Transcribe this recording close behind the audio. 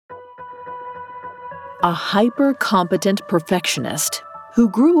a hyper-competent perfectionist who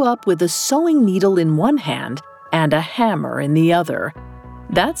grew up with a sewing needle in one hand and a hammer in the other.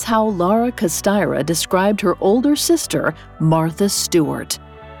 That's how Lara Kostyra described her older sister, Martha Stewart.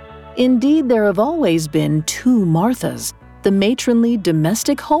 Indeed, there have always been two Marthas, the matronly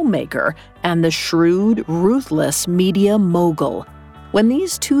domestic homemaker and the shrewd, ruthless media mogul. When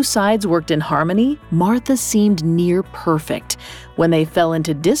these two sides worked in harmony, Martha seemed near perfect. When they fell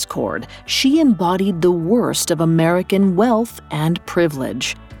into discord, she embodied the worst of American wealth and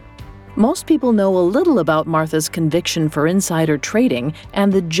privilege. Most people know a little about Martha's conviction for insider trading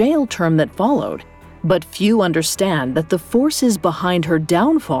and the jail term that followed, but few understand that the forces behind her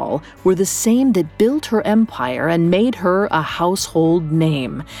downfall were the same that built her empire and made her a household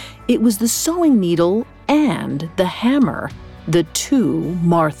name. It was the sewing needle and the hammer, the two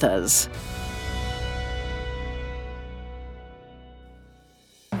Marthas.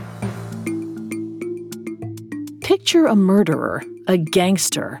 Picture a murderer, a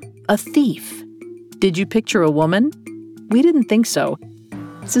gangster, a thief. Did you picture a woman? We didn't think so.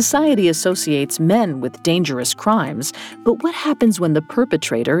 Society associates men with dangerous crimes, but what happens when the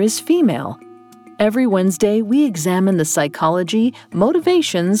perpetrator is female? Every Wednesday, we examine the psychology,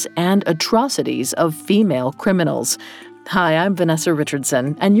 motivations, and atrocities of female criminals. Hi, I'm Vanessa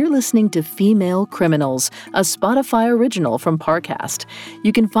Richardson, and you're listening to Female Criminals, a Spotify original from Parcast.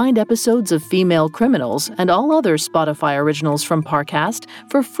 You can find episodes of Female Criminals and all other Spotify originals from Parcast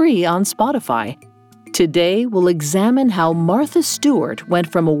for free on Spotify. Today, we'll examine how Martha Stewart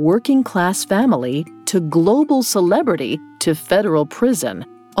went from a working-class family to global celebrity to federal prison,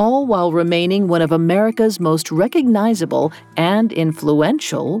 all while remaining one of America's most recognizable and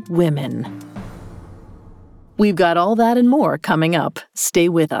influential women. We've got all that and more coming up. Stay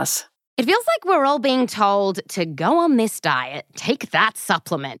with us. It feels like we're all being told to go on this diet, take that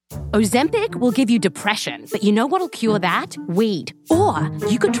supplement. Ozempic will give you depression, but you know what'll cure that? Weed. Or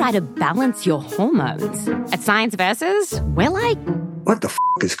you could try to balance your hormones. At Science Versus, we're like, what the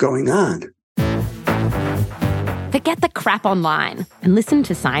is going on? Forget the crap online and listen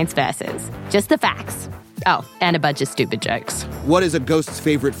to Science Versus. Just the facts. Oh, and a bunch of stupid jokes. What is a ghost's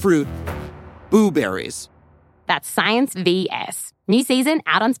favorite fruit? Blueberries. That's Science VS. New season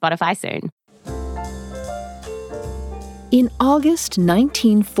out on Spotify soon. In August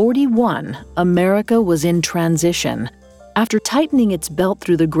 1941, America was in transition. After tightening its belt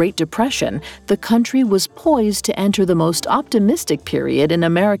through the Great Depression, the country was poised to enter the most optimistic period in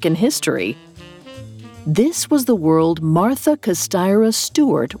American history. This was the world Martha Kostyra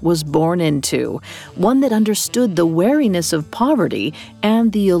Stewart was born into, one that understood the wariness of poverty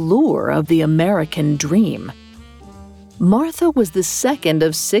and the allure of the American dream. Martha was the second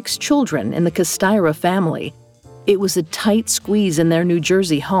of 6 children in the Kostyra family. It was a tight squeeze in their New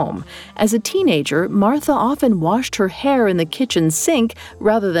Jersey home. As a teenager, Martha often washed her hair in the kitchen sink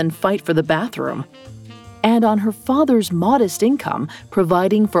rather than fight for the bathroom. And on her father's modest income,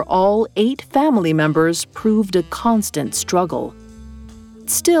 providing for all 8 family members proved a constant struggle.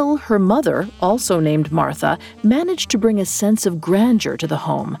 Still, her mother, also named Martha, managed to bring a sense of grandeur to the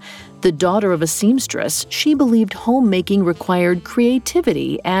home. The daughter of a seamstress, she believed homemaking required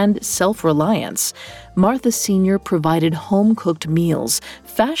creativity and self-reliance. Martha Sr. provided home-cooked meals,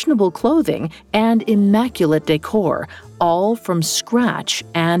 fashionable clothing, and immaculate decor, all from scratch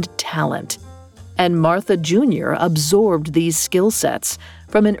and talent. And Martha Jr. absorbed these skill sets.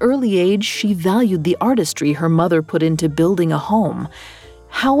 From an early age, she valued the artistry her mother put into building a home.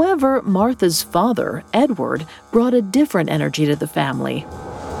 However, Martha's father, Edward, brought a different energy to the family.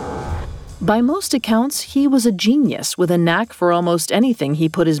 By most accounts, he was a genius with a knack for almost anything he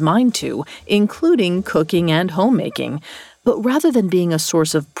put his mind to, including cooking and homemaking. But rather than being a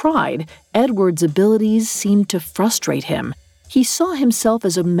source of pride, Edward's abilities seemed to frustrate him. He saw himself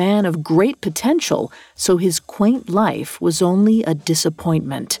as a man of great potential, so his quaint life was only a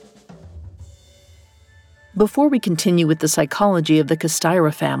disappointment. Before we continue with the psychology of the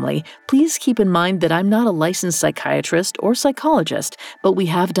Kostyra family, please keep in mind that I'm not a licensed psychiatrist or psychologist, but we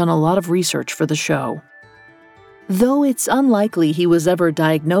have done a lot of research for the show. Though it's unlikely he was ever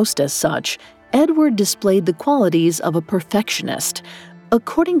diagnosed as such, Edward displayed the qualities of a perfectionist.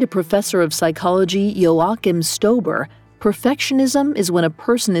 According to Professor of Psychology Joachim Stober, perfectionism is when a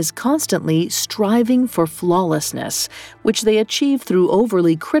person is constantly striving for flawlessness, which they achieve through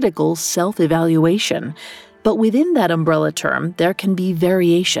overly critical self-evaluation. But within that umbrella term, there can be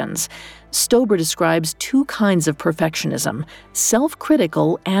variations. Stober describes two kinds of perfectionism,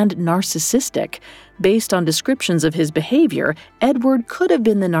 self-critical and narcissistic. Based on descriptions of his behavior, Edward could have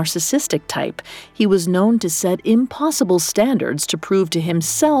been the narcissistic type. He was known to set impossible standards to prove to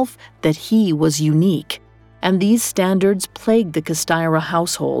himself that he was unique. And these standards plagued the Kostyra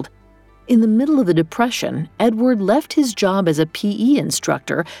household. In the middle of the Depression, Edward left his job as a PE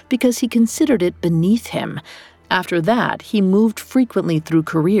instructor because he considered it beneath him. After that, he moved frequently through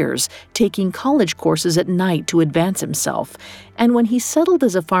careers, taking college courses at night to advance himself. And when he settled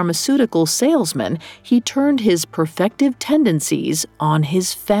as a pharmaceutical salesman, he turned his perfective tendencies on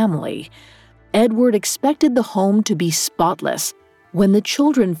his family. Edward expected the home to be spotless. When the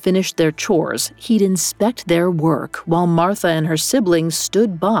children finished their chores, he'd inspect their work while Martha and her siblings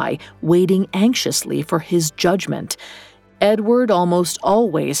stood by, waiting anxiously for his judgment. Edward almost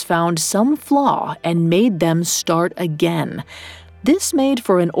always found some flaw and made them start again. This made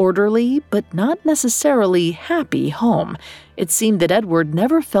for an orderly, but not necessarily happy home. It seemed that Edward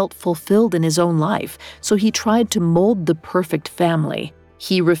never felt fulfilled in his own life, so he tried to mold the perfect family.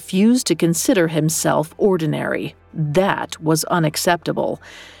 He refused to consider himself ordinary. That was unacceptable.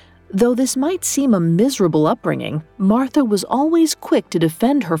 Though this might seem a miserable upbringing, Martha was always quick to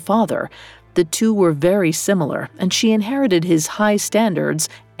defend her father. The two were very similar, and she inherited his high standards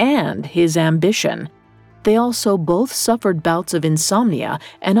and his ambition. They also both suffered bouts of insomnia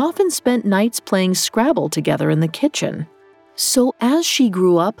and often spent nights playing Scrabble together in the kitchen. So as she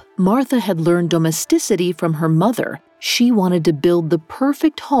grew up, Martha had learned domesticity from her mother. She wanted to build the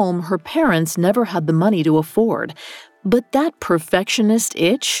perfect home her parents never had the money to afford. But that perfectionist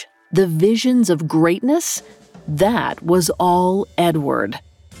itch, the visions of greatness, that was all Edward.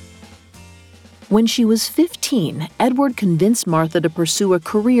 When she was 15, Edward convinced Martha to pursue a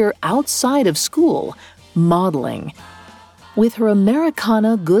career outside of school, modeling. With her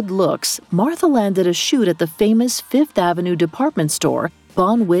Americana good looks, Martha landed a shoot at the famous Fifth Avenue department store,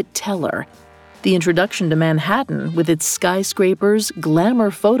 Bonwit Teller. The introduction to Manhattan, with its skyscrapers,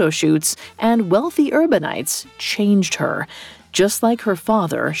 glamour photo shoots, and wealthy urbanites, changed her. Just like her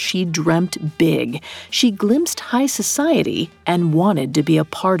father, she dreamt big. She glimpsed high society and wanted to be a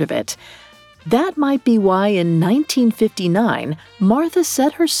part of it. That might be why in 1959, Martha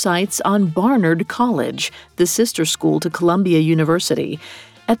set her sights on Barnard College, the sister school to Columbia University.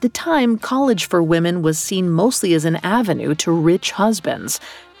 At the time, college for women was seen mostly as an avenue to rich husbands.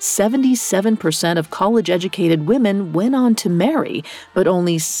 77% of college-educated women went on to marry, but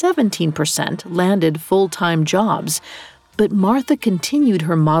only 17% landed full-time jobs. But Martha continued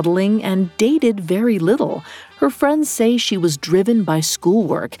her modeling and dated very little. Her friends say she was driven by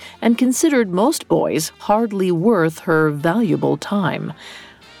schoolwork and considered most boys hardly worth her valuable time.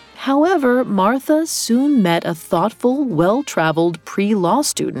 However, Martha soon met a thoughtful, well-traveled pre-law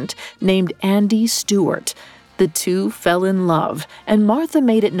student named Andy Stewart. The two fell in love, and Martha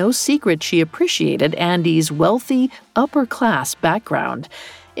made it no secret she appreciated Andy's wealthy, upper-class background.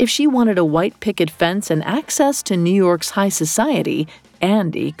 If she wanted a white picket fence and access to New York's high society,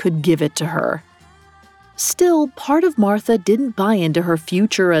 Andy could give it to her. Still, part of Martha didn't buy into her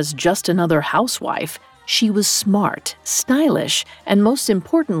future as just another housewife. She was smart, stylish, and most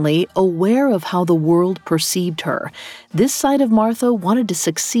importantly, aware of how the world perceived her. This side of Martha wanted to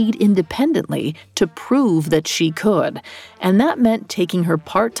succeed independently to prove that she could, and that meant taking her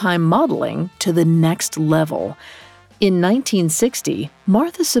part-time modeling to the next level. In 1960,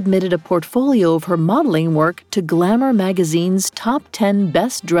 Martha submitted a portfolio of her modeling work to Glamour magazine's top 10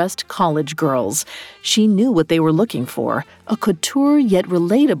 best-dressed college girls. She knew what they were looking for, a couture yet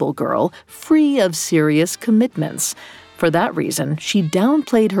relatable girl, free of serious commitments. For that reason, she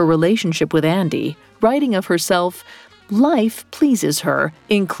downplayed her relationship with Andy, writing of herself, "Life pleases her,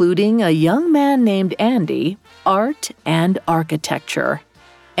 including a young man named Andy, art and architecture."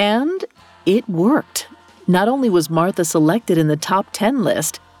 And it worked. Not only was Martha selected in the top 10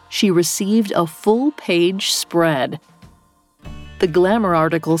 list, she received a full-page spread. The Glamour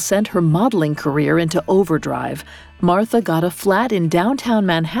article sent her modeling career into overdrive. Martha got a flat in downtown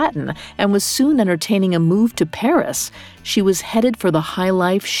Manhattan and was soon entertaining a move to Paris. She was headed for the high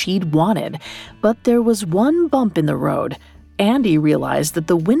life she'd wanted. But there was one bump in the road. Andy realized that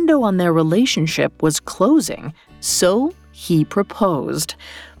the window on their relationship was closing, so he proposed.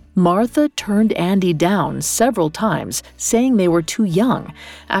 Martha turned Andy down several times, saying they were too young.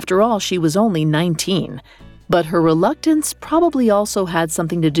 After all, she was only 19. But her reluctance probably also had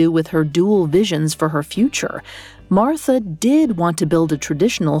something to do with her dual visions for her future. Martha did want to build a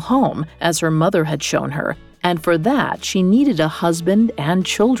traditional home, as her mother had shown her, and for that she needed a husband and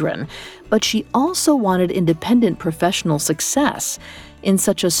children. But she also wanted independent professional success. In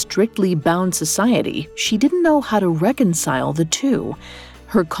such a strictly bound society, she didn't know how to reconcile the two.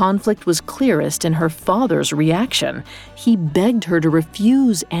 Her conflict was clearest in her father's reaction. He begged her to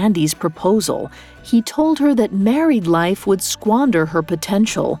refuse Andy's proposal. He told her that married life would squander her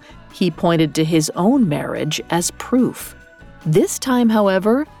potential. He pointed to his own marriage as proof. This time,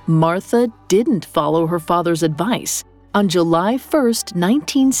 however, Martha didn't follow her father's advice. On July 1st,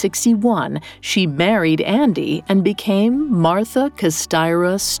 1961, she married Andy and became Martha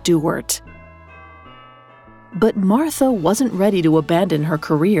Castyra Stewart. But Martha wasn't ready to abandon her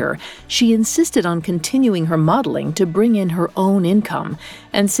career. She insisted on continuing her modeling to bring in her own income.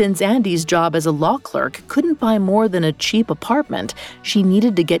 And since Andy's job as a law clerk couldn't buy more than a cheap apartment, she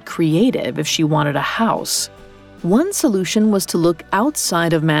needed to get creative if she wanted a house. One solution was to look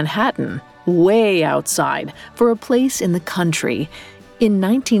outside of Manhattan, way outside, for a place in the country. In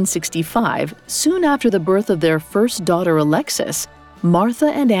 1965, soon after the birth of their first daughter Alexis, Martha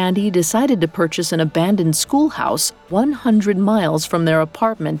and Andy decided to purchase an abandoned schoolhouse 100 miles from their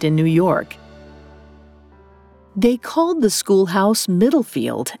apartment in New York. They called the schoolhouse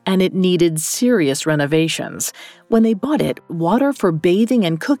Middlefield, and it needed serious renovations. When they bought it, water for bathing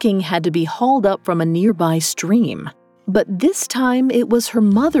and cooking had to be hauled up from a nearby stream. But this time, it was her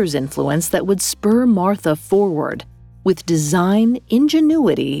mother's influence that would spur Martha forward. With design,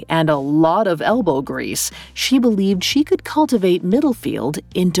 ingenuity, and a lot of elbow grease, she believed she could cultivate Middlefield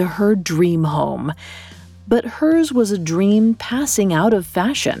into her dream home. But hers was a dream passing out of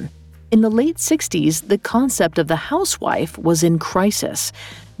fashion. In the late 60s, the concept of the housewife was in crisis.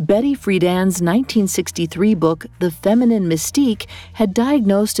 Betty Friedan's 1963 book, The Feminine Mystique, had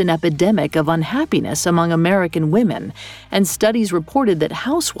diagnosed an epidemic of unhappiness among American women, and studies reported that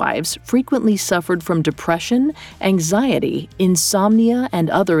housewives frequently suffered from depression, anxiety, insomnia,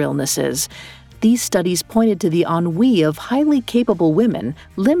 and other illnesses. These studies pointed to the ennui of highly capable women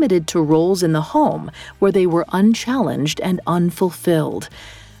limited to roles in the home where they were unchallenged and unfulfilled.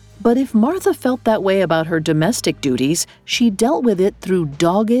 But if Martha felt that way about her domestic duties, she dealt with it through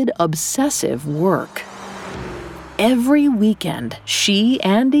dogged, obsessive work. Every weekend, she,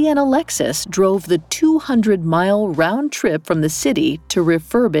 Andy, and Alexis drove the 200-mile round trip from the city to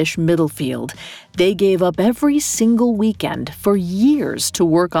refurbish Middlefield. They gave up every single weekend for years to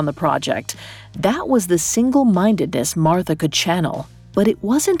work on the project. That was the single-mindedness Martha could channel. But it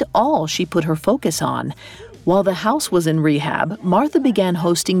wasn't all she put her focus on. While the house was in rehab, Martha began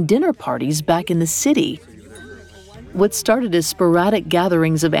hosting dinner parties back in the city. What started as sporadic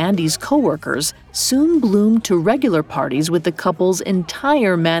gatherings of Andy's coworkers soon bloomed to regular parties with the couple's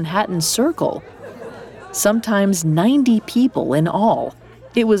entire Manhattan circle. Sometimes 90 people in all.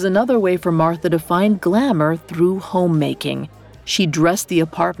 It was another way for Martha to find glamour through homemaking. She dressed the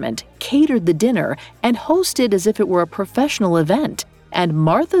apartment, catered the dinner, and hosted as if it were a professional event. And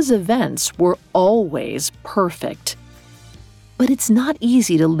Martha's events were always perfect. But it's not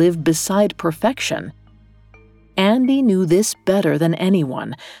easy to live beside perfection. Andy knew this better than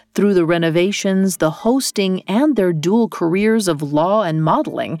anyone. Through the renovations, the hosting, and their dual careers of law and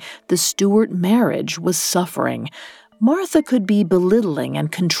modeling, the Stewart marriage was suffering. Martha could be belittling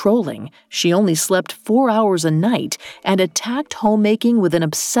and controlling. She only slept 4 hours a night and attacked homemaking with an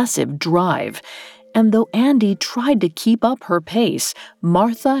obsessive drive. And though Andy tried to keep up her pace,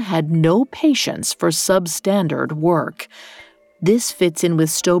 Martha had no patience for substandard work. This fits in with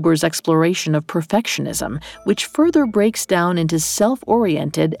Stober's exploration of perfectionism, which further breaks down into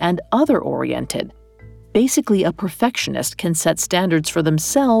self-oriented and other-oriented. Basically, a perfectionist can set standards for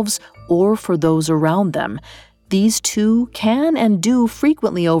themselves or for those around them. These two can and do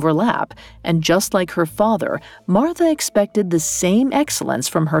frequently overlap, and just like her father, Martha expected the same excellence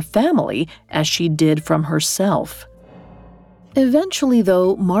from her family as she did from herself. Eventually,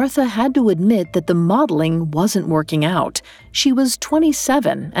 though, Martha had to admit that the modeling wasn't working out. She was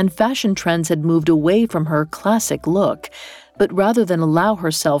 27, and fashion trends had moved away from her classic look. But rather than allow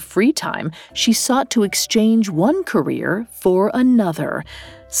herself free time, she sought to exchange one career for another,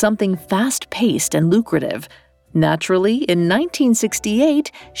 something fast-paced and lucrative. Naturally, in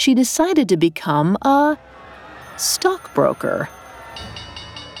 1968, she decided to become a stockbroker.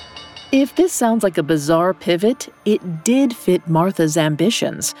 If this sounds like a bizarre pivot, it did fit Martha's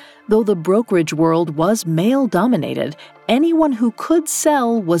ambitions. Though the brokerage world was male-dominated, anyone who could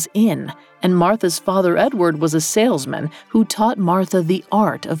sell was in, and Martha's father Edward was a salesman who taught Martha the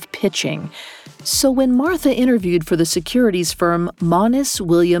art of pitching. So when Martha interviewed for the securities firm Monis,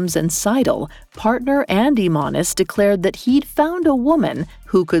 Williams & Seidel, partner Andy Monis declared that he'd found a woman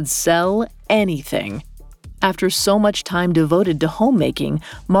who could sell anything. After so much time devoted to homemaking,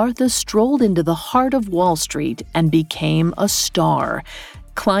 Martha strolled into the heart of Wall Street and became a star.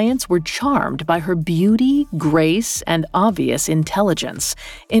 Clients were charmed by her beauty, grace, and obvious intelligence.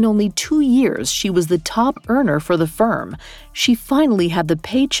 In only 2 years, she was the top earner for the firm. She finally had the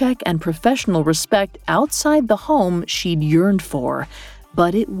paycheck and professional respect outside the home she'd yearned for.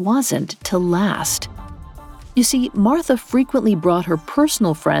 But it wasn't to last. You see, Martha frequently brought her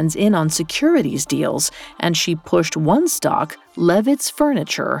personal friends in on securities deals, and she pushed one stock, Levitt's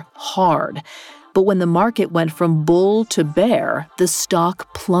Furniture, hard. But when the market went from bull to bear, the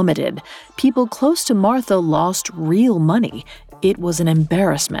stock plummeted. People close to Martha lost real money. It was an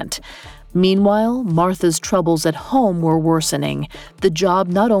embarrassment. Meanwhile, Martha's troubles at home were worsening. The job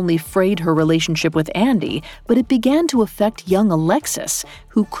not only frayed her relationship with Andy, but it began to affect young Alexis,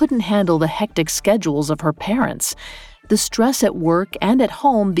 who couldn't handle the hectic schedules of her parents. The stress at work and at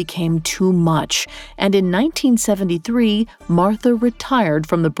home became too much, and in 1973, Martha retired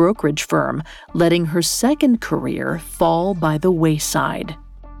from the brokerage firm, letting her second career fall by the wayside.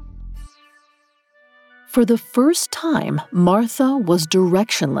 For the first time, Martha was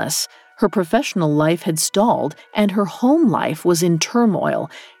directionless. Her professional life had stalled, and her home life was in turmoil.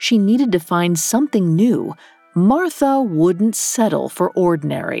 She needed to find something new. Martha wouldn't settle for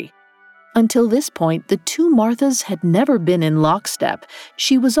ordinary. Until this point, the two Marthas had never been in lockstep.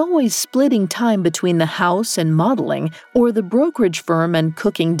 She was always splitting time between the house and modeling, or the brokerage firm and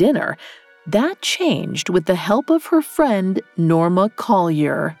cooking dinner. That changed with the help of her friend, Norma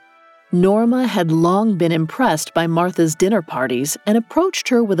Collier. Norma had long been impressed by Martha's dinner parties and approached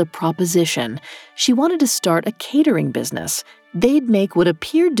her with a proposition. She wanted to start a catering business. They'd make what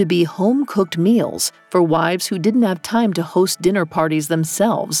appeared to be home-cooked meals for wives who didn't have time to host dinner parties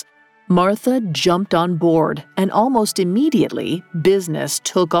themselves. Martha jumped on board, and almost immediately, business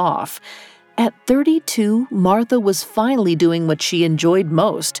took off. At 32, Martha was finally doing what she enjoyed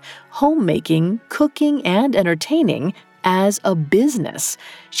most: homemaking, cooking, and entertaining as a business.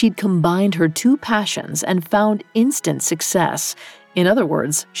 She'd combined her two passions and found instant success. In other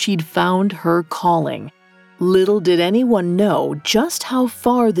words, she'd found her calling. Little did anyone know just how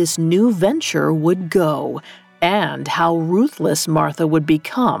far this new venture would go, and how ruthless Martha would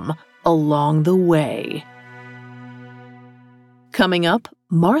become along the way. Coming up,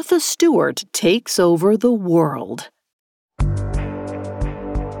 Martha Stewart takes over the world.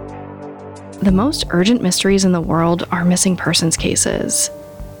 The most urgent mysteries in the world are missing persons cases.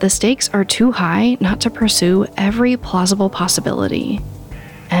 The stakes are too high not to pursue every plausible possibility,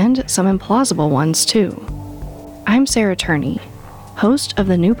 and some implausible ones too. I'm Sarah Turney, host of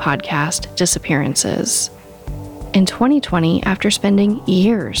the new podcast, Disappearances. In 2020, after spending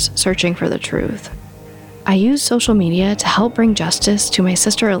years searching for the truth, I used social media to help bring justice to my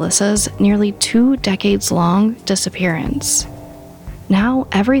sister Alyssa's nearly 2 decades-long disappearance. Now,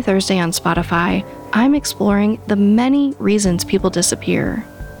 every Thursday on Spotify, I'm exploring the many reasons people disappear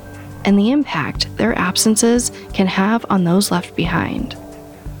and the impact their absences can have on those left behind.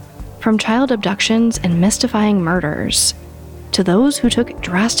 From child abductions and mystifying murders to those who took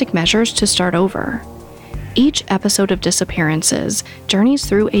drastic measures to start over, each episode of Disappearances journeys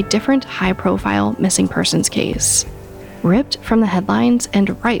through a different high-profile missing persons case, ripped from the headlines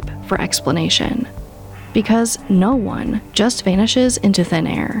and ripe for explanation. Because no one just vanishes into thin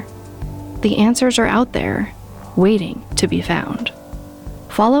air. The answers are out there, waiting to be found.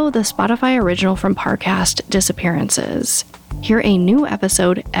 Follow the Spotify original from Parcast, Disappearances. Hear a new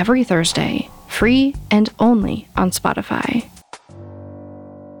episode every Thursday, free and only on Spotify.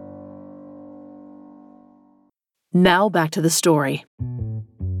 Now back to the story.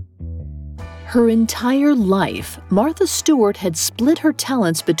 Her entire life, Martha Stewart had split her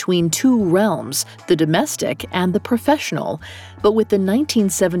talents between two realms, the domestic and the professional. But with the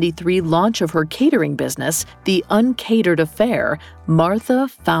 1973 launch of her catering business, The Uncatered Affair, Martha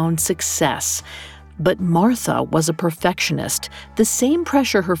found success. But Martha was a perfectionist. The same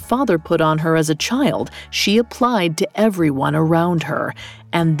pressure her father put on her as a child, she applied to everyone around her.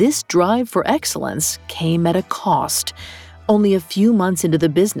 And this drive for excellence came at a cost. Only a few months into the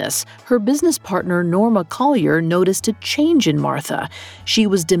business, her business partner Norma Collier noticed a change in Martha. She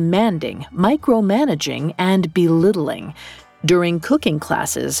was demanding, micromanaging, and belittling. During cooking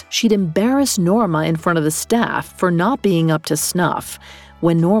classes, she'd embarrass Norma in front of the staff for not being up to snuff.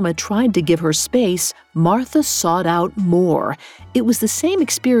 When Norma tried to give her space, Martha sought out more. It was the same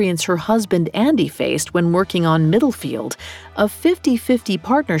experience her husband Andy faced when working on Middlefield. A 50-50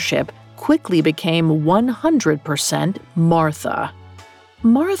 partnership quickly became 100% Martha.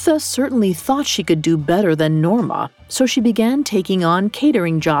 Martha certainly thought she could do better than Norma, so she began taking on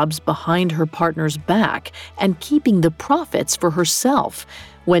catering jobs behind her partner's back and keeping the profits for herself.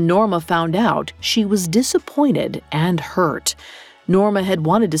 When Norma found out, she was disappointed and hurt. Norma had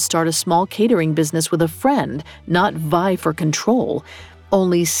wanted to start a small catering business with a friend, not vie for control.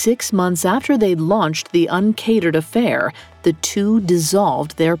 Only 6 months after they'd launched the Uncatered Affair, the two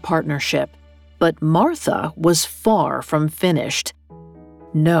dissolved their partnership. But Martha was far from finished.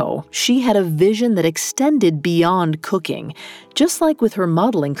 No, she had a vision that extended beyond cooking. Just like with her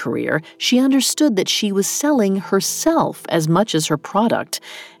modeling career, she understood that she was selling herself as much as her product,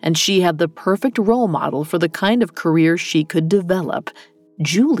 and she had the perfect role model for the kind of career she could develop: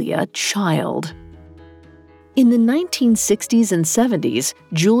 Julia Child. In the 1960s and 70s,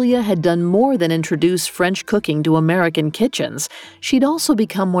 Julia had done more than introduce French cooking to American kitchens. She'd also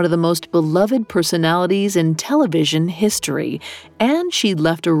become one of the most beloved personalities in television history, and she'd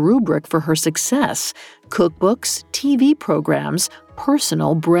left a rubric for her success: cookbooks, TV programs,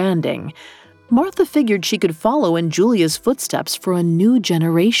 personal branding. Martha figured she could follow in Julia's footsteps for a new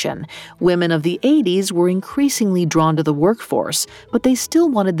generation. Women of the 80s were increasingly drawn to the workforce, but they still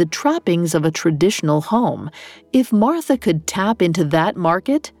wanted the trappings of a traditional home. If Martha could tap into that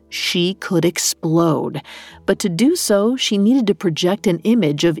market, she could explode. But to do so, she needed to project an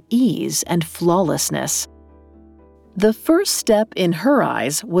image of ease and flawlessness. The first step in her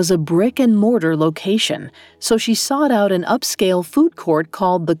eyes was a brick-and-mortar location, so she sought out an upscale food court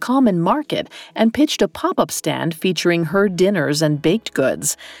called the Common Market and pitched a pop-up stand featuring her dinners and baked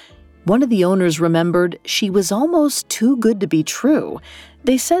goods. One of the owners remembered she was almost too good to be true.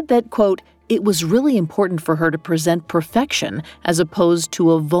 They said that, quote, it was really important for her to present perfection as opposed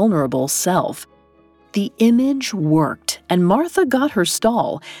to a vulnerable self. The image worked, and Martha got her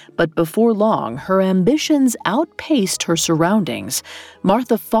stall, but before long, her ambitions outpaced her surroundings.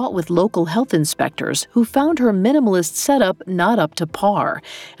 Martha fought with local health inspectors who found her minimalist setup not up to par,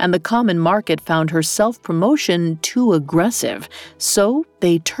 and the Common Market found her self-promotion too aggressive, so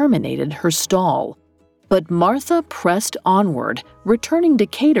they terminated her stall. But Martha pressed onward, returning to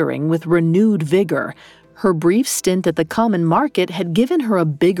catering with renewed vigor. Her brief stint at the Common Market had given her a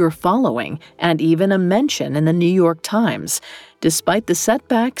bigger following and even a mention in the New York Times. Despite the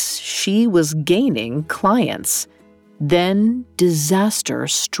setbacks, she was gaining clients. Then disaster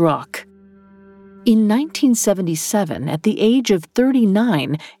struck. In 1977, at the age of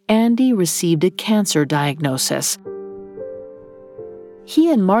 39, Andy received a cancer diagnosis.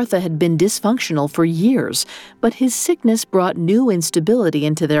 He and Martha had been dysfunctional for years, but his sickness brought new instability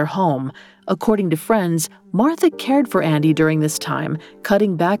into their home. According to friends, Martha cared for Andy during this time,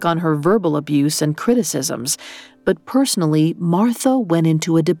 cutting back on her verbal abuse and criticisms. But personally, Martha went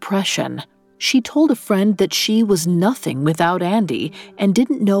into a depression. She told a friend that she was nothing without Andy and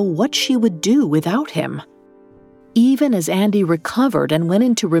didn't know what she would do without him. Even as Andy recovered and went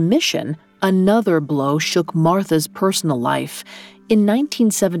into remission, another blow shook Martha's personal life. In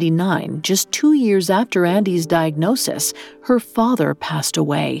 1979, just 2 years after Andy's diagnosis, her father passed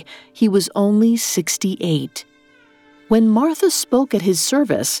away. He was only 68. When Martha spoke at his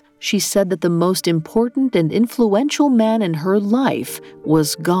service, she said that the most important and influential man in her life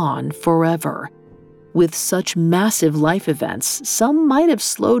was gone forever. With such massive life events, some might have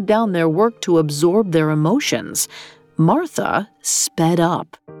slowed down their work to absorb their emotions. Martha sped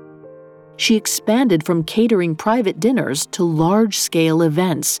up. She expanded from catering private dinners to large-scale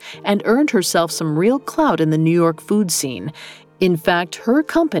events and earned herself some real clout in the New York food scene. In fact, her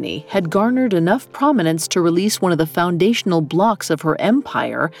company had garnered enough prominence to release one of the foundational blocks of her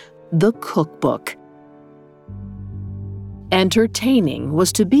empire, the cookbook. Entertaining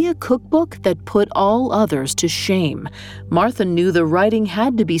was to be a cookbook that put all others to shame. Martha knew the writing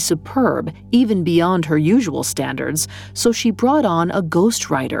had to be superb, even beyond her usual standards, so she brought on a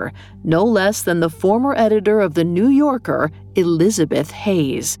ghostwriter, no less than the former editor of The New Yorker, Elizabeth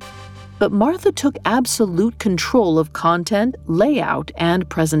Hayes. But Martha took absolute control of content, layout, and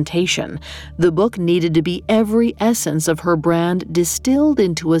presentation. The book needed to be every essence of her brand distilled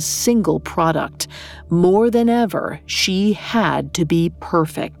into a single product. More than ever, she had to be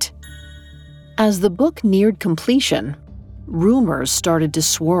perfect. As the book neared completion, rumors started to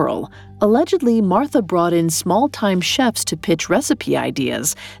swirl. Allegedly, Martha brought in small-time chefs to pitch recipe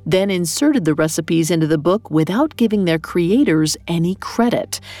ideas, then inserted the recipes into the book without giving their creators any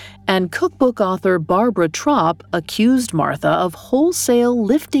credit. And cookbook author Barbara Tropp accused Martha of wholesale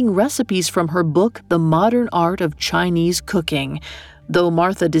lifting recipes from her book, The Modern Art of Chinese Cooking. Though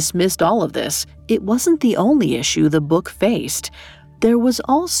Martha dismissed all of this, it wasn't the only issue the book faced. There was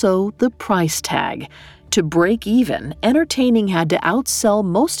also the price tag. To break even, Entertaining had to outsell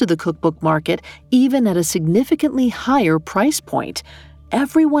most of the cookbook market, even at a significantly higher price point.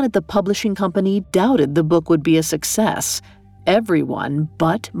 Everyone at the publishing company doubted the book would be a success. Everyone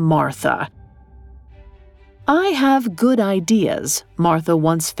but Martha. "I have good ideas," Martha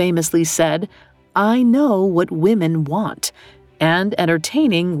once famously said. "I know what women want." And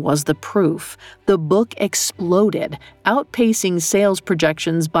Entertaining was the proof. The book exploded, outpacing sales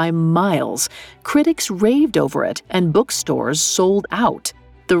projections by miles. Critics raved over it, and bookstores sold out.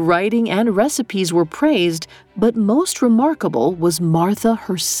 The writing and recipes were praised, but most remarkable was Martha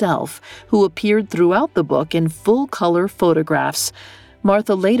herself, who appeared throughout the book in full-color photographs.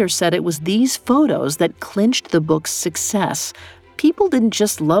 Martha later said it was these photos that clinched the book's success. People didn't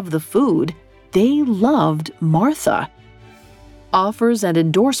just love the food, they loved Martha. Offers and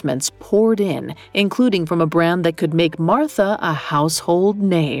endorsements poured in, including from a brand that could make Martha a household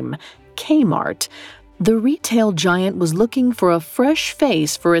name, Kmart. The retail giant was looking for a fresh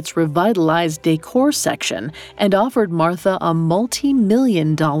face for its revitalized decor section and offered Martha a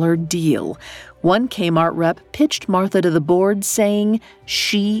multi-million-dollar deal. One Kmart rep pitched Martha to the board saying,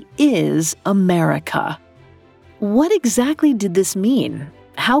 "She is America." What exactly did this mean?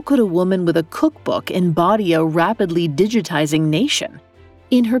 How could a woman with a cookbook embody a rapidly digitizing nation?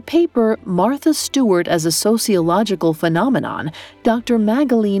 In her paper, Martha Stewart as a Sociological Phenomenon, Dr.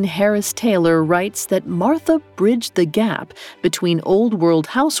 Magaline Harris Taylor writes that Martha bridged the gap between old-world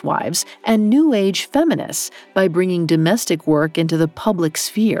housewives and New Age feminists by bringing domestic work into the public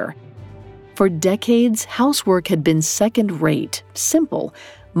sphere. For decades, housework had been second-rate, simple.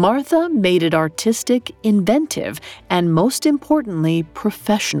 Martha made it artistic, inventive, and most importantly,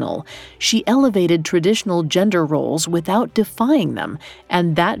 professional. She elevated traditional gender roles without defying them,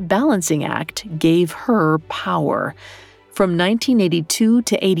 and that balancing act gave her power. From 1982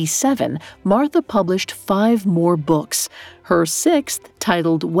 to 87, Martha published 5 more books. Her 6th,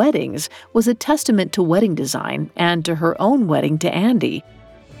 titled Weddings, was a testament to wedding design and to her own wedding to Andy.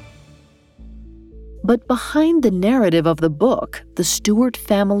 But behind the narrative of the book, the Stewart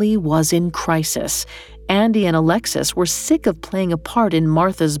family was in crisis. Andy and Alexis were sick of playing a part in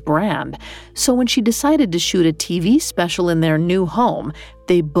Martha's brand, so when she decided to shoot a TV special in their new home,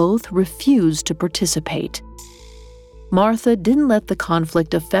 they both refused to participate. Martha didn't let the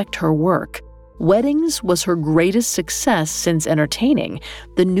conflict affect her work. Weddings was her greatest success since Entertaining.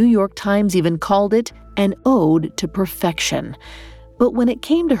 The New York Times even called it an ode to perfection. But when it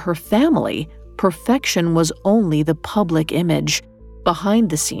came to her family, perfection was only the public image.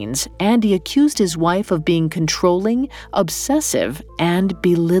 Behind the scenes, Andy accused his wife of being controlling, obsessive, and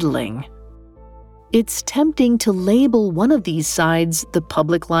belittling. It's tempting to label one of these sides, the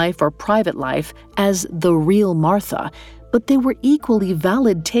public life or private life, as the real Martha, but they were equally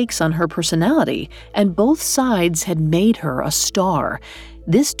valid takes on her personality, and both sides had made her a star.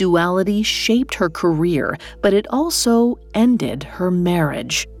 This duality shaped her career, but it also ended her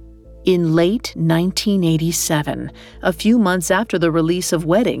marriage. In late 1987, a few months after the release of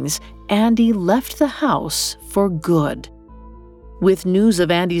Weddings, Andy left the house for good. With news of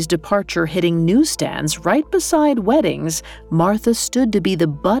Andy's departure hitting newsstands right beside Weddings, Martha stood to be the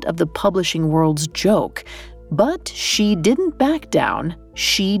butt of the publishing world's joke. But she didn't back down.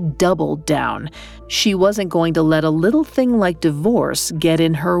 She doubled down. She wasn't going to let a little thing like divorce get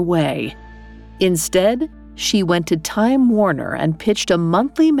in her way. Instead, she went to Time Warner and pitched a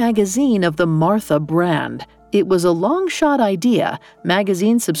monthly magazine of the Martha brand. It was a long-shot idea,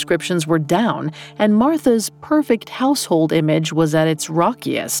 magazine subscriptions were down, and Martha's perfect household image was at its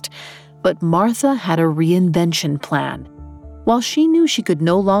rockiest. But Martha had a reinvention plan. While she knew she could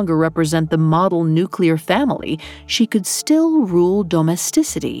no longer represent the model nuclear family, she could still rule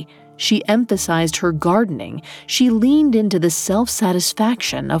domesticity. She emphasized her gardening. She leaned into the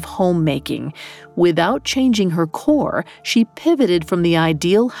self-satisfaction of homemaking. Without changing her core, she pivoted from the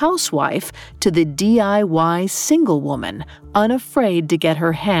ideal housewife to the DIY single woman, unafraid to get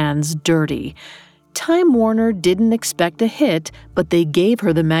her hands dirty. Time Warner didn't expect a hit, but they gave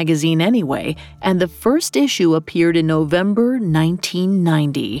her the magazine anyway, and the first issue appeared in November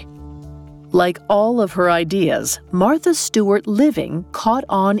 1990. Like all of her ideas, Martha Stewart Living caught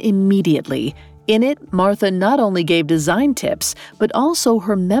on immediately. In it, Martha not only gave design tips, but also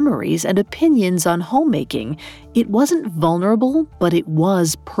her memories and opinions on homemaking. It wasn't vulnerable, but it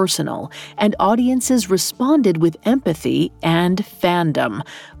was personal, and audiences responded with empathy and fandom.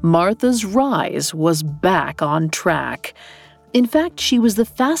 Martha's rise was back on track. In fact, she was the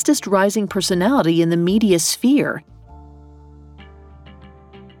fastest rising personality in the media sphere.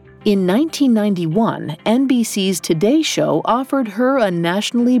 In 1991, NBC's Today Show offered her a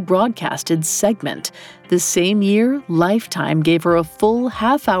nationally broadcasted segment. The same year, Lifetime gave her a full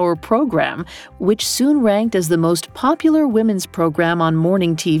half-hour program, which soon ranked as the most popular women's program on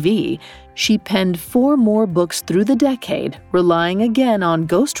morning TV. She penned 4 more books through the decade, relying again on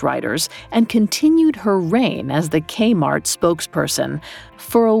ghostwriters, and continued her reign as the Kmart spokesperson.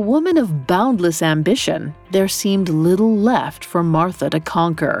 For a woman of boundless ambition, there seemed little left for Martha to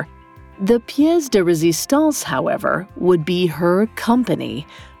conquer. The pièce de résistance, however, would be her company.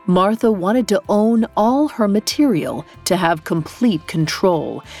 Martha wanted to own all her material, to have complete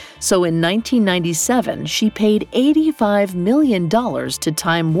control. So in 1997, she paid $85 million to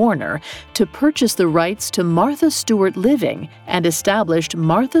Time Warner to purchase the rights to Martha Stewart Living and established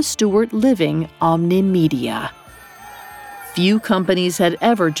Martha Stewart Living Omnimedia. Few companies had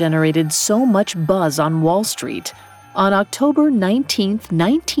ever generated so much buzz on Wall Street. On October 19,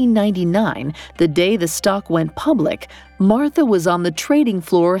 1999, the day the stock went public, Martha was on the trading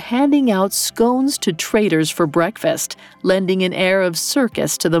floor handing out scones to traders for breakfast, lending an air of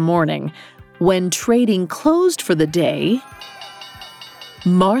circus to the morning. When trading closed for the day,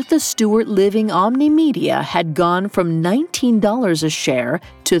 Martha Stewart Living Omnimedia had gone from $19 a share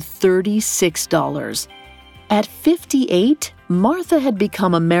to $36. At 58, Martha had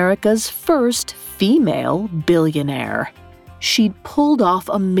become America's first female billionaire. She'd pulled off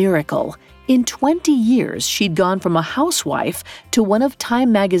a miracle. In 20 years, she'd gone from a housewife to one of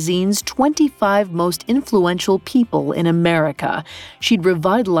Time magazine's 25 most influential people in America. She'd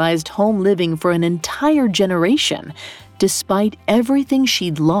revitalized home living for an entire generation. Despite everything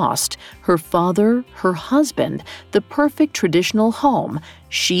she'd lost, her father, her husband, the perfect traditional home,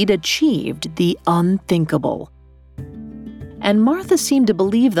 she'd achieved the unthinkable. And Martha seemed to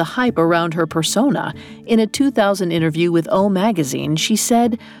believe the hype around her persona. In a 2000 interview with O Magazine, she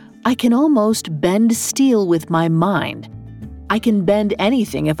said, "I can almost bend steel with my mind. I can bend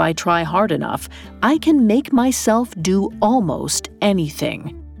anything if I try hard enough. I can make myself do almost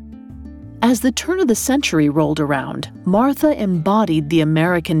anything." As the turn of the century rolled around, Martha embodied the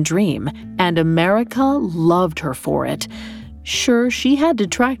American dream, and America loved her for it. Sure, she had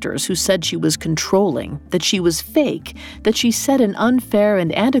detractors who said she was controlling, that she was fake, that she set an unfair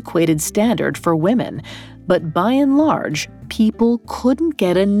and antiquated standard for women. But by and large, people couldn't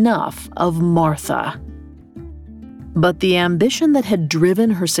get enough of Martha. But the ambition that had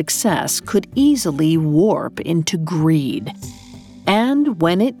driven her success could easily warp into greed. And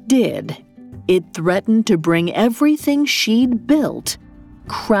when it did, it threatened to bring everything she'd built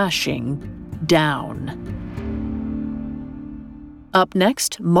crashing down. Up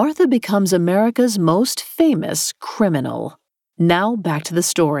next, Martha becomes America's most famous criminal. Now back to the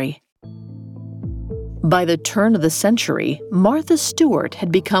story. By the turn of the century, Martha Stewart had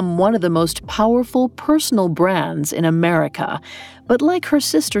become one of the most powerful personal brands in America. But like her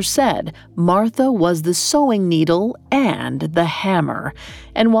sister said, Martha was the sewing needle and the hammer.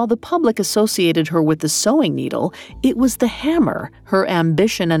 And while the public associated her with the sewing needle, it was the hammer, her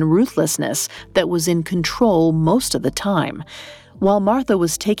ambition and ruthlessness, that was in control most of the time. While Martha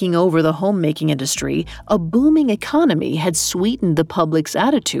was taking over the homemaking industry, a booming economy had sweetened the public's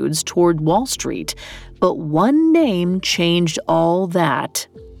attitudes toward Wall Street. But one name changed all that: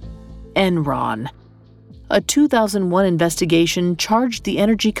 Enron. A 2001 investigation charged the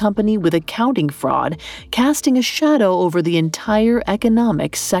energy company with accounting fraud, casting a shadow over the entire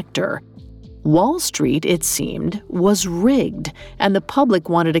economic sector. Wall Street, it seemed, was rigged, and the public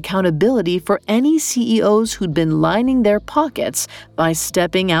wanted accountability for any CEOs who'd been lining their pockets by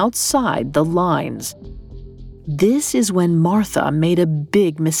stepping outside the lines. This is when Martha made a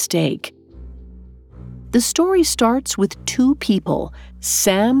big mistake. The story starts with 2 people,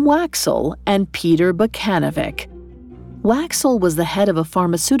 Sam Waxel and Peter Bukanovic. Waxel was the head of a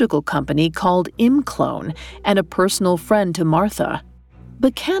pharmaceutical company called Imclone and a personal friend to Martha.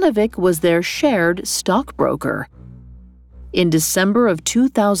 Bukanovic was their shared stockbroker. In December of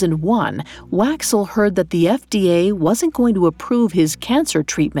 2001, Waxel heard that the FDA wasn't going to approve his cancer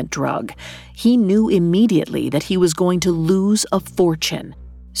treatment drug. He knew immediately that he was going to lose a fortune.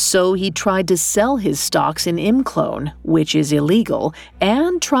 So he tried to sell his stocks in Imclone, which is illegal,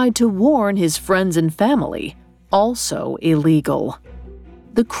 and tried to warn his friends and family, also illegal.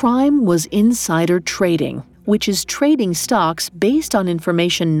 The crime was insider trading, which is trading stocks based on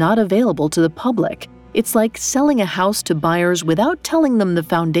information not available to the public. It's like selling a house to buyers without telling them the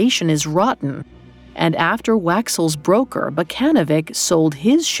foundation is rotten. And after Waxel's broker, Bacanovic, sold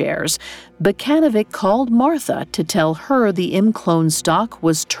his shares, Bacanovic called Martha to tell her the ImClone stock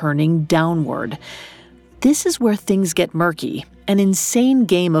was turning downward. This is where things get murky. An insane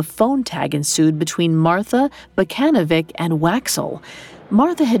game of phone tag ensued between Martha, Bacanovic, and Waxel.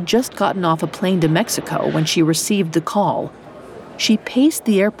 Martha had just gotten off a plane to Mexico when she received the call. She paced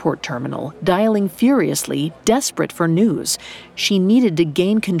the airport terminal, dialing furiously, desperate for news. She needed to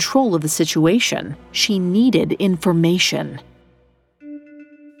gain control of the situation. She needed information.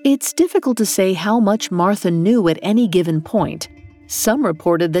 It's difficult to say how much Martha knew at any given point. Some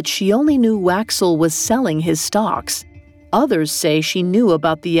reported that she only knew Waxel was selling his stocks. Others say she knew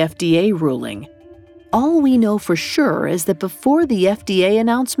about the FDA ruling. All we know for sure is that before the FDA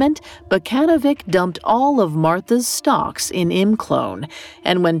announcement, Bacanovic dumped all of Martha's stocks in ImClone.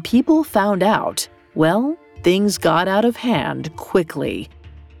 And when people found out, well, things got out of hand quickly.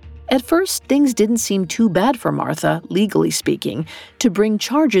 At first, things didn't seem too bad for Martha, legally speaking. To bring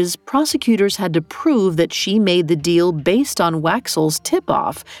charges, prosecutors had to prove that she made the deal based on Waxel's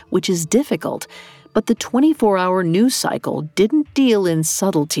tip-off, which is difficult. But the 24-hour news cycle didn't deal in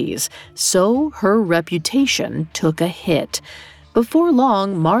subtleties, so her reputation took a hit. Before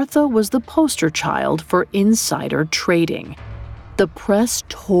long, Martha was the poster child for insider trading. The press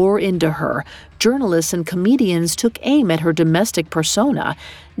tore into her. Journalists and comedians took aim at her domestic persona.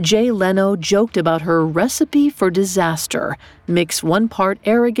 Jay Leno joked about her recipe for disaster. Mix 1 part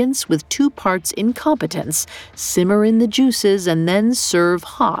arrogance with 2 parts incompetence. Simmer in the juices and then serve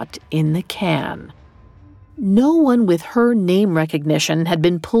hot in the can. No one with her name recognition had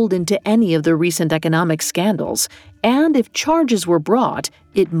been pulled into any of the recent economic scandals, and if charges were brought,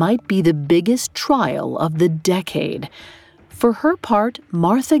 it might be the biggest trial of the decade. For her part,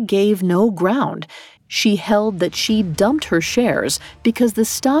 Martha gave no ground. She held that she dumped her shares because the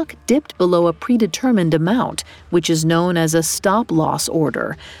stock dipped below a predetermined amount, which is known as a stop-loss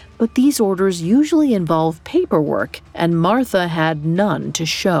order. But these orders usually involve paperwork, and Martha had none to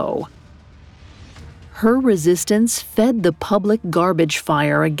show. Her resistance fed the public garbage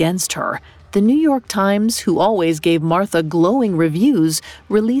fire against her. The New York Times, who always gave Martha glowing reviews,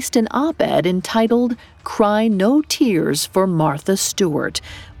 released an op-ed entitled "Cry No Tears for Martha Stewart,"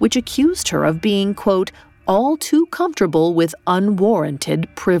 which accused her of being, quote, all too comfortable with unwarranted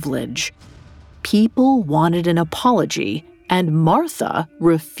privilege. People wanted an apology, and Martha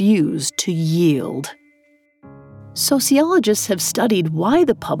refused to yield. Sociologists have studied why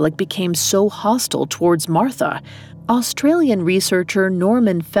the public became so hostile towards Martha. Australian researcher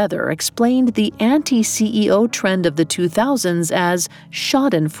Norman Feather explained the anti-CEO trend of the 2000s as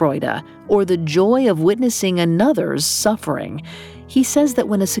schadenfreude, or the joy of witnessing another's suffering. He says that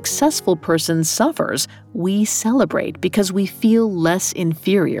when a successful person suffers, we celebrate because we feel less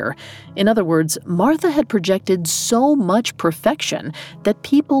inferior. In other words, Martha had projected so much perfection that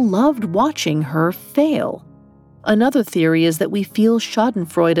people loved watching her fail. Another theory is that we feel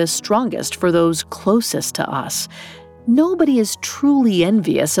schadenfreude strongest for those closest to us. Nobody is truly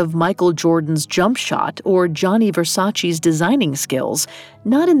envious of Michael Jordan's jump shot or Gianni Versace's designing skills,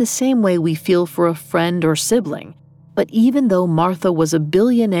 not in the same way we feel for a friend or sibling. But even though Martha was a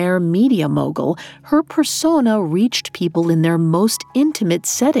billionaire media mogul, her persona reached people in their most intimate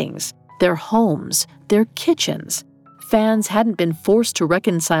settings, their homes, their kitchens. Fans hadn't been forced to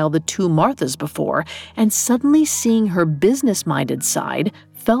reconcile the two Marthas before, and suddenly seeing her business-minded side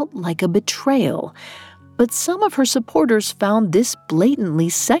felt like a betrayal. But some of her supporters found this blatantly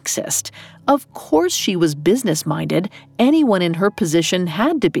sexist. Of course she was business-minded. Anyone in her position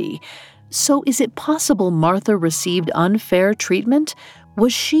had to be. So is it possible Martha received unfair treatment?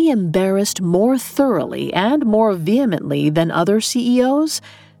 Was she embarrassed more thoroughly and more vehemently than other CEOs?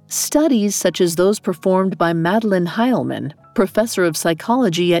 Studies such as those performed by Madeline Heilman, professor of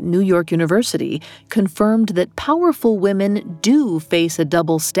psychology at New York University, confirmed that powerful women do face a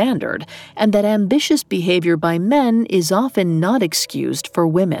double standard and that ambitious behavior by men is often not excused for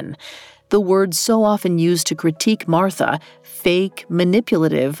women. The words so often used to critique Martha, fake,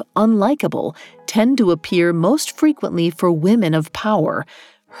 manipulative, unlikable, tend to appear most frequently for women of power.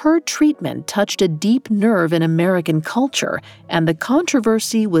 Her treatment touched a deep nerve in American culture, and the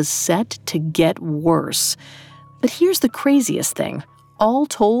controversy was set to get worse. But here's the craziest thing. All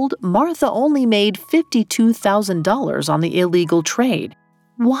told, Martha only made $52,000 on the illegal trade.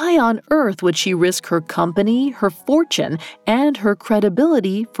 Why on earth would she risk her company, her fortune, and her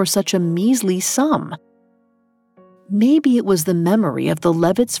credibility for such a measly sum? Maybe it was the memory of the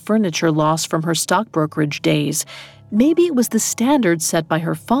Levitt's furniture loss from her stock brokerage days. Maybe it was the standard set by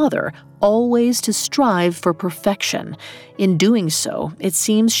her father, always to strive for perfection. In doing so, it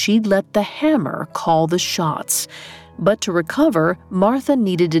seems she'd let the hammer call the shots. But to recover, Martha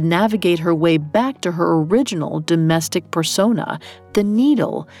needed to navigate her way back to her original domestic persona, the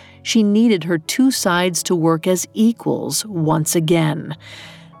needle. She needed her two sides to work as equals once again.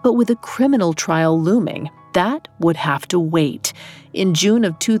 But with a criminal trial looming, that would have to wait. In June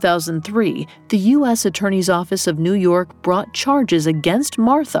of 2003, the U.S. Attorney's Office of New York brought charges against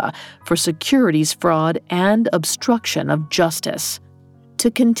Martha for securities fraud and obstruction of justice. To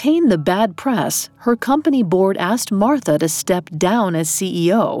contain the bad press, her company board asked Martha to step down as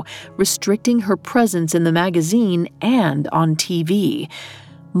CEO, restricting her presence in the magazine and on TV.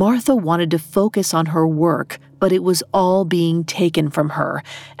 Martha wanted to focus on her work, but it was all being taken from her.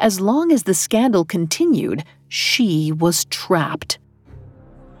 As long as the scandal continued, she was trapped.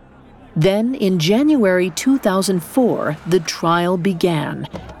 Then, in January 2004, the trial began.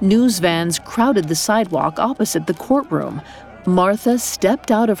 News vans crowded the sidewalk opposite the courtroom. Martha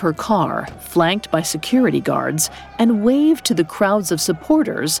stepped out of her car, flanked by security guards, and waved to the crowds of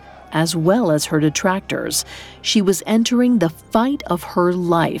supporters, as well as her detractors. She was entering the fight of her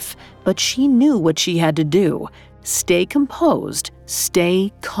life, but she knew what she had to do. Stay composed,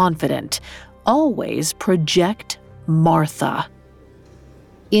 stay confident. Always project Martha.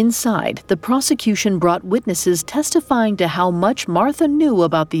 Inside, the prosecution brought witnesses testifying to how much Martha knew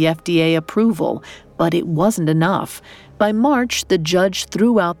about the FDA approval, but it wasn't enough. By March, the judge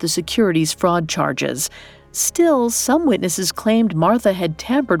threw out the securities fraud charges. Still, some witnesses claimed Martha had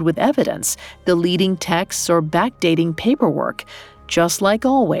tampered with evidence, deleting texts or backdating paperwork. Just like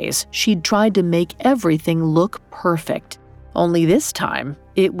always, she'd tried to make everything look perfect. Only this time,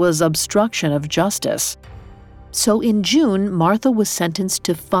 it was obstruction of justice. So in June, Martha was sentenced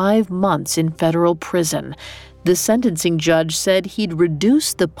to 5 months in federal prison. The sentencing judge said he'd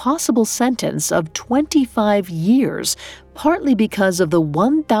reduce the possible sentence of 25 years, partly because of the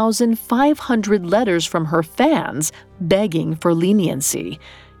 1,500 letters from her fans begging for leniency.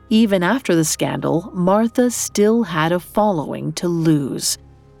 Even after the scandal, Martha still had a following to lose.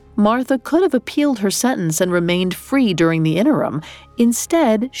 Martha could have appealed her sentence and remained free during the interim.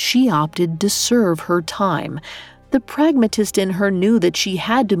 Instead, she opted to serve her time. The pragmatist in her knew that she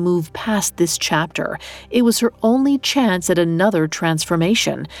had to move past this chapter. It was her only chance at another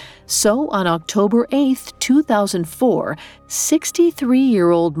transformation. So on October 8, 2004,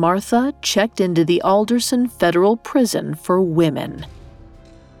 63-year-old Martha checked into the Alderson Federal Prison for Women.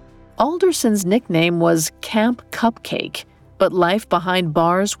 Alderson's nickname was Camp Cupcake, but life behind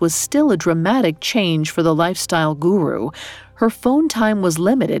bars was still a dramatic change for the lifestyle guru. Her phone time was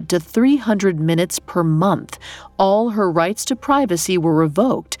limited to 300 minutes per month. All her rights to privacy were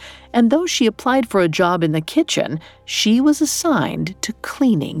revoked, and though she applied for a job in the kitchen, she was assigned to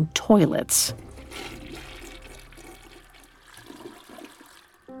cleaning toilets.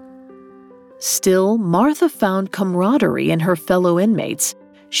 Still, Martha found camaraderie in her fellow inmates.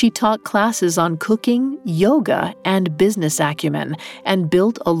 She taught classes on cooking, yoga, and business acumen, and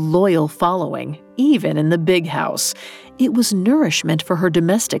built a loyal following, even in the big house. It was nourishment for her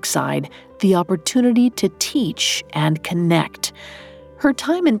domestic side, the opportunity to teach and connect. Her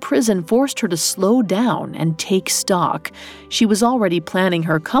time in prison forced her to slow down and take stock. She was already planning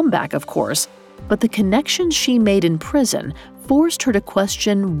her comeback, of course, but the connections she made in prison forced her to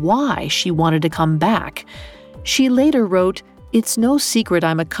question why she wanted to come back. She later wrote, "It's no secret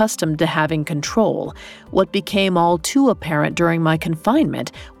I'm accustomed to having control. What became all too apparent during my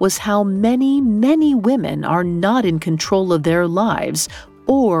confinement was how many, many women are not in control of their lives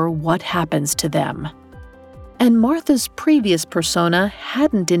or what happens to them." And Martha's previous persona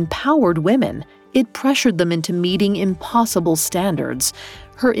hadn't empowered women. It pressured them into meeting impossible standards.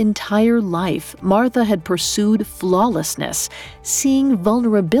 Her entire life, Martha had pursued flawlessness, seeing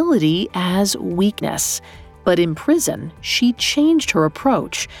vulnerability as weakness. But in prison, she changed her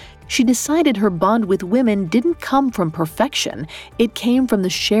approach. She decided her bond with women didn't come from perfection. It came from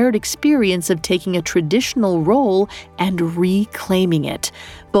the shared experience of taking a traditional role and reclaiming it,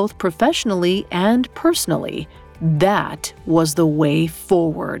 both professionally and personally. That was the way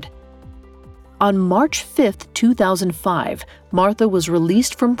forward. On March 5, 2005, Martha was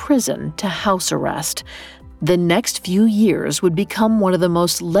released from prison to house arrest. The next few years would become one of the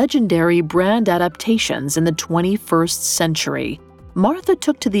most legendary brand adaptations in the 21st century. Martha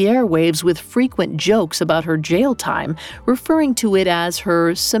took to the airwaves with frequent jokes about her jail time, referring to it as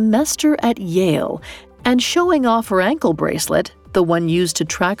her semester at Yale, and showing off her ankle bracelet the one used to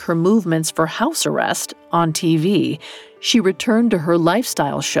track her movements for house arrest, on TV, she returned to her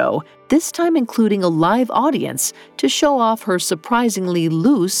lifestyle show, this time including a live audience to show off her surprisingly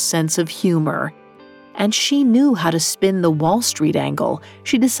loose sense of humor. And she knew how to spin the Wall Street angle.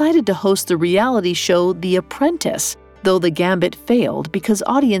 She decided to host the reality show The Apprentice, though the gambit failed because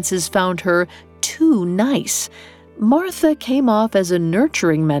audiences found her too nice. Martha came off as a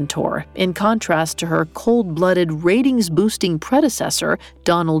nurturing mentor, in contrast to her cold-blooded, ratings-boosting predecessor,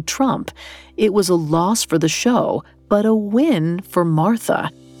 Donald Trump. It was a loss for the show, but a win for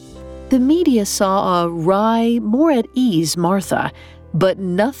Martha. The media saw a wry, more at ease Martha, but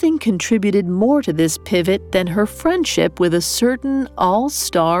nothing contributed more to this pivot than her friendship with a certain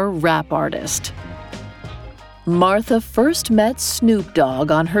all-star rap artist. Martha first met Snoop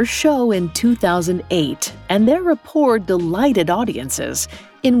Dogg on her show in 2008, and their rapport delighted audiences.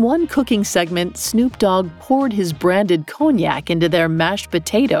 In one cooking segment, Snoop Dogg poured his branded cognac into their mashed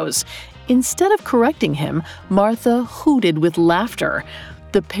potatoes. Instead of correcting him, Martha hooted with laughter.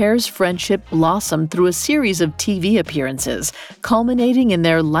 The pair's friendship blossomed through a series of TV appearances, culminating in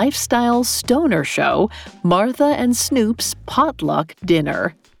their lifestyle stoner show, Martha and Snoop's Potluck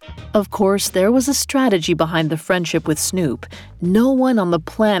Dinner. Of course, there was a strategy behind the friendship with Snoop. No one on the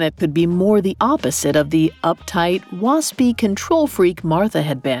planet could be more the opposite of the uptight, waspy control freak Martha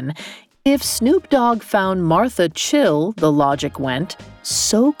had been. If Snoop Dogg found Martha chill, the logic went,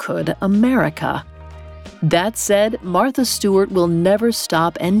 so could America. That said, Martha Stewart will never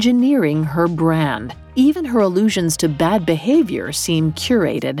stop engineering her brand. Even her allusions to bad behavior seem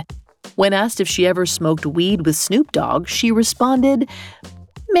curated. When asked if she ever smoked weed with Snoop Dogg, she responded,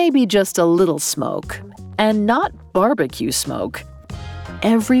 "Maybe just a little smoke, and not barbecue smoke."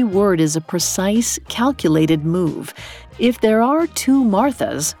 Every word is a precise, calculated move. If there are two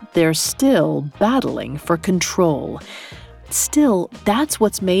Marthas, they're still battling for control. Still, that's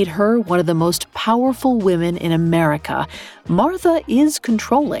what's made her one of the most powerful women in America. Martha is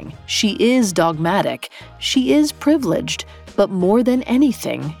controlling. She is dogmatic. She is privileged. But more than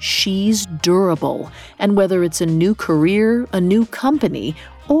anything, she's durable. And whether it's a new career, a new company,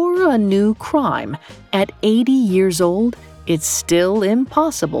 or a new crime, at 80 years old, it's still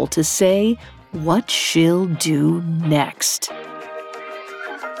impossible to say what she'll do next.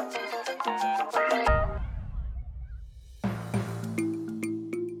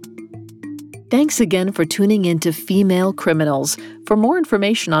 Thanks again for tuning in to Female Criminals. For more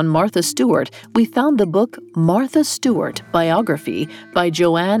information on Martha Stewart, we found the book Martha Stewart, Biography by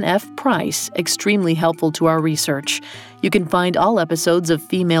Joanne F. Price extremely helpful to our research. You can find all episodes of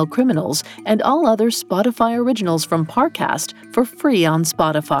Female Criminals and all other Spotify originals from Parcast for free on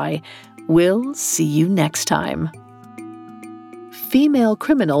Spotify. We'll see you next time. Female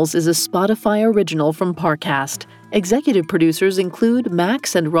Criminals is a Spotify original from Parcast. Executive producers include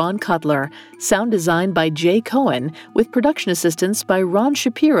Max and Ron Cutler. Sound design by Jay Cohen, with production assistance by Ron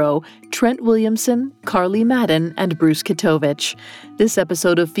Shapiro, Trent Williamson, Carly Madden, and Bruce Kitovich. This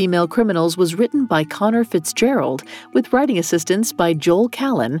episode of Female Criminals was written by Connor Fitzgerald, with writing assistance by Joel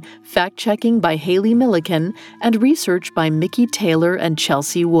Callan, fact-checking by Haley Milliken, and research by Mickey Taylor and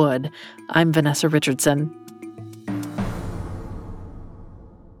Chelsea Wood. I'm Vanessa Richardson.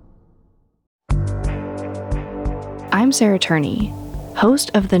 I'm Sarah Turney, host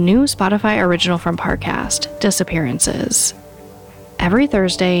of the new Spotify original from Parcast, Disappearances. Every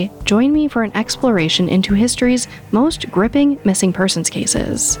Thursday, join me for an exploration into history's most gripping missing persons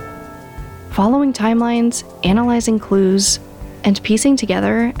cases. Following timelines, analyzing clues, and piecing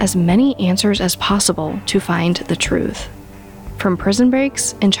together as many answers as possible to find the truth. From prison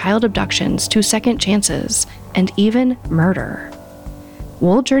breaks and child abductions to second chances, and even murder.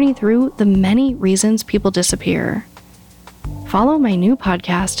 We'll journey through the many reasons people disappear. Follow my new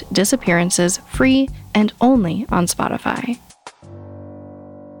podcast, Disappearances, free and only on Spotify.